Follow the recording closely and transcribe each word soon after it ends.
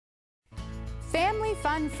Family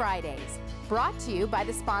Fun Fridays, brought to you by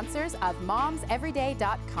the sponsors of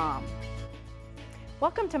MomsEveryday.com.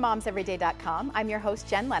 Welcome to MomsEveryday.com. I'm your host,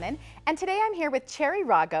 Jen Lennon, and today I'm here with Cherry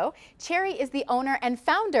Rago. Cherry is the owner and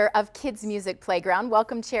founder of Kids Music Playground.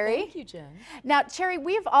 Welcome, Cherry. Thank you, Jen. Now, Cherry,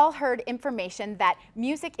 we've all heard information that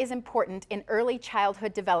music is important in early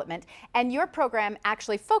childhood development, and your program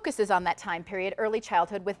actually focuses on that time period, early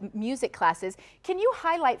childhood, with music classes. Can you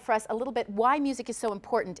highlight for us a little bit why music is so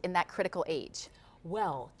important in that critical age?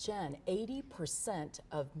 Well, Jen, 80%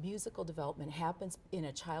 of musical development happens in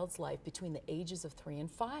a child's life between the ages of 3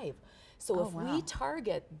 and 5. So if we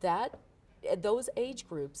target those age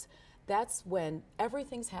groups, that's when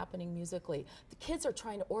everything's happening musically. The kids are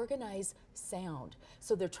trying to organize sound.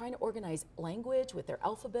 So they're trying to organize language with their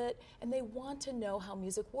alphabet, and they want to know how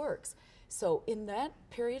music works. So in that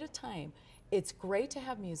period of time, it's great to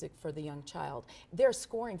have music for the young child. They're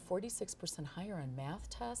scoring 46% higher on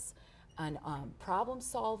math tests, on problem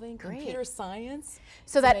solving, computer science.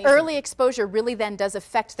 So that early exposure really then does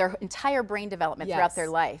affect their entire brain development throughout their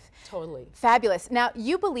life. Totally. Fabulous. Now,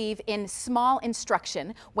 you believe in small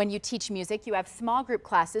instruction when you teach music. You have small group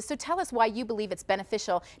classes. So tell us why you believe it's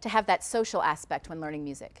beneficial to have that social aspect when learning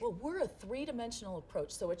music. Well, we're a three-dimensional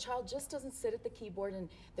approach. So a child just doesn't sit at the keyboard and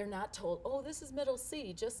they're not told, oh, this is middle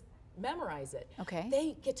C, just memorize it. Okay.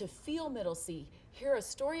 They get to feel middle C, hear a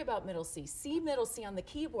story about middle C, see middle C on the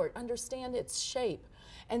keyboard, understand its shape.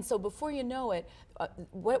 And so before you know it,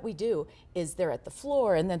 what we do is they're at the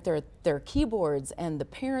floor, and then they're at their keyboards, and the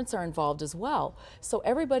parents are involved as well. So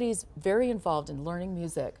everybody's very involved in learning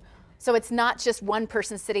music. So it's not just one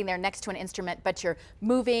person sitting there next to an instrument, but you're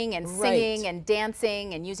moving and singing and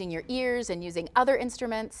dancing and using your ears and using other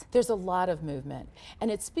instruments. There's a lot of movement, and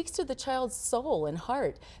it speaks to the child's soul and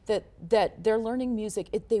heart that they're learning music.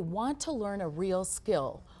 They want to learn a real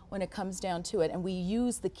skill when it comes down to it, and we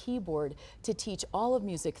use the keyboard to teach all of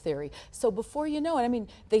music theory. So before you know it, I mean,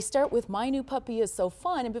 they start with My New Puppy Is So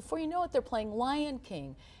Fun, and before you know it, they're playing Lion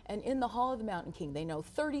King, and In the Hall of the Mountain King. They know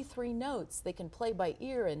 33 notes. They can play by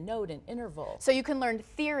ear and note and interval. So you can learn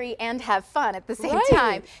theory and have fun at the same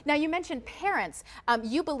time. Now, you mentioned parents.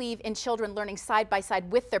 You believe in children learning side by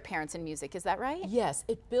side with their parents in music, is that right? Yes,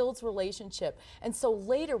 it builds relationship. And so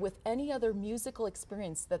later, with any other musical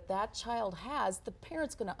experience that child has, the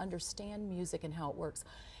parent's going to understand music and how it works.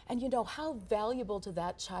 And you know, how valuable to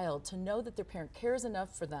that child to know that their parent cares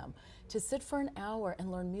enough for them to sit for an hour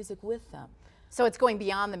and learn music with them. So it's going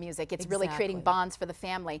beyond the music. It's really creating bonds for the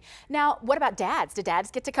family. Now, what about dads? Do dads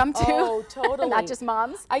get to come too? Oh, totally. Not just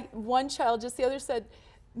moms? One child just the other said,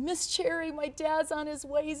 Miss Cherry, my dad's on his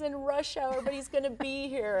way, he's in rush hour, but he's going to be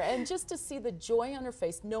here. And just to see the joy on her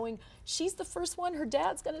face, knowing she's the first one her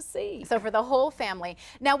dad's going to see. So for the whole family.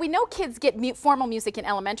 Now, we know kids get formal music in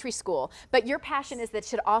elementary school, but your passion is that it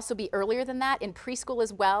should also be earlier than that, in preschool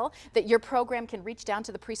as well, that your program can reach down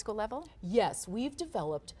to the preschool level? Yes, we've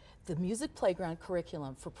developed the Music Playground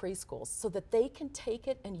curriculum for preschools so that they can take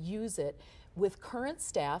it and use it with current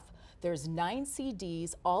staff. There's 9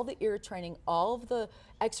 CDs, all the ear training, all of the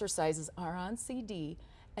exercises are on CD,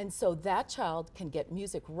 and so that child can get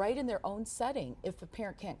music right in their own setting if the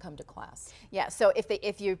parent can't come to class. Yeah, so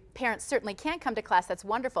if your parents certainly can't come to class, that's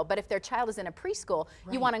wonderful, but if their child is in a preschool,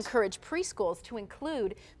 you want to encourage preschools to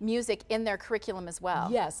include music in their curriculum as well.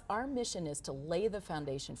 Yes, our mission is to lay the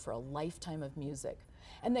foundation for a lifetime of music,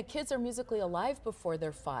 and the kids are musically alive before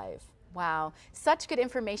they're 5. Wow, such good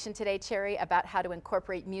information today, Cherry, about how to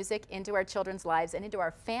incorporate music into our children's lives and into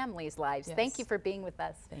our families' lives. Yes. Thank you for being with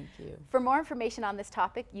us. Thank you. For more information on this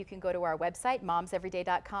topic, you can go to our website,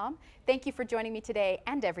 momseveryday.com. Thank you for joining me today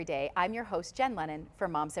and every day. I'm your host, Jen Lennon, for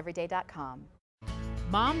momseveryday.com.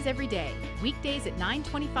 Moms Every Day, weekdays at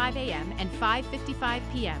 9:25 a.m. and 5:55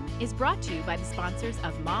 p.m. is brought to you by the sponsors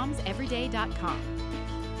of momseveryday.com.